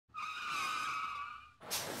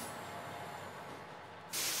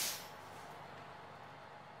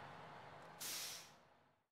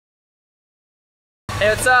Hey,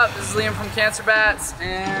 what's up? This is Liam from Cancer Bats,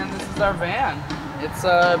 and this is our van. It's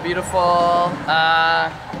a beautiful,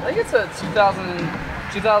 I think it's a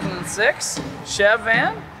 2006 Chev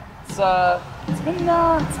van. It's been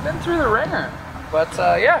through the ringer, but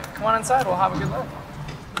yeah, come on inside. We'll have a good look.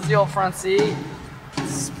 This is the old front seat.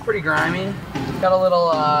 It's pretty grimy. Got a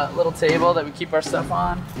little table that we keep our stuff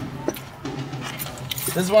on.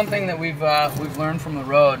 This is one thing that we've learned from the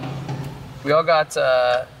road. We all got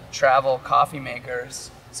travel coffee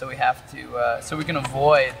makers, so we have to so we can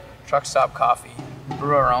avoid truck stop coffee,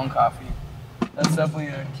 brew our own coffee. That's definitely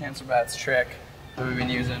a Cancer Bats trick that we've been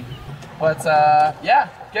using. But yeah,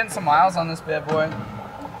 getting some miles on this bad boy.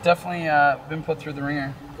 Definitely been put through the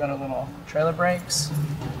ringer. Got a little trailer brakes.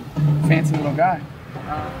 Fancy little guy.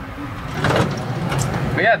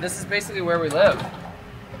 But yeah, this is basically where we live.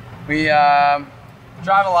 We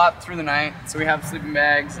drive a lot through the night, so we have sleeping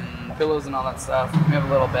bags and pillows and all that stuff. We have a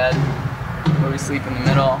little bed where we sleep in the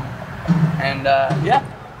middle. And yeah,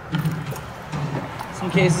 some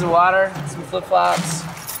cases of water, some flip-flops.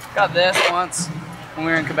 Got this once when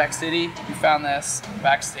we were in Quebec City. We found this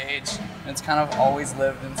backstage, and it's kind of always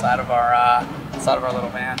lived inside of our little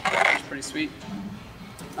van. It's pretty sweet.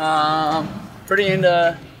 Pretty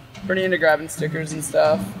into grabbing stickers and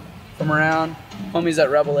stuff from around. Homies at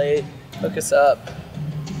Rebel 8 hook us up.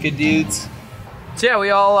 Good dudes. So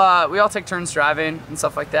yeah, we all take turns driving and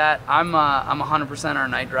stuff like that. I'm 100% our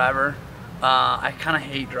night driver. I kind of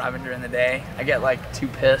hate driving during the day. I get like too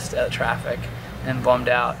pissed at traffic and bummed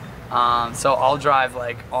out. So I'll drive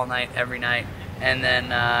like all night, every night. And then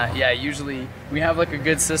yeah, usually we have like a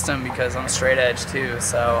good system because I'm straight edge too.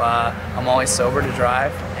 So I'm always sober to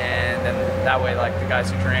drive, and then that way like the guys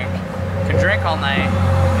who drink can drink all night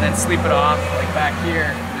and then sleep it off like back here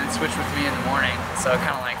and then switch with me in the morning. So it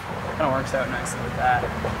kind of works out nicely with that.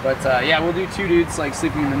 But yeah, we'll do two dudes like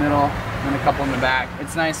sleeping in the middle and a couple in the back.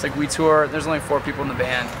 It's nice, like we tour, there's only 4 people in the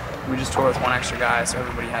band. We just tour with 1 extra guy, so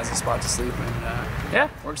everybody has a spot to sleep, and yeah,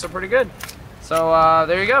 works out pretty good. So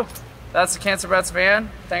there you go. That's the Cancer Bats van.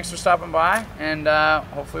 Thanks for stopping by, and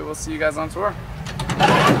hopefully we'll see you guys on tour.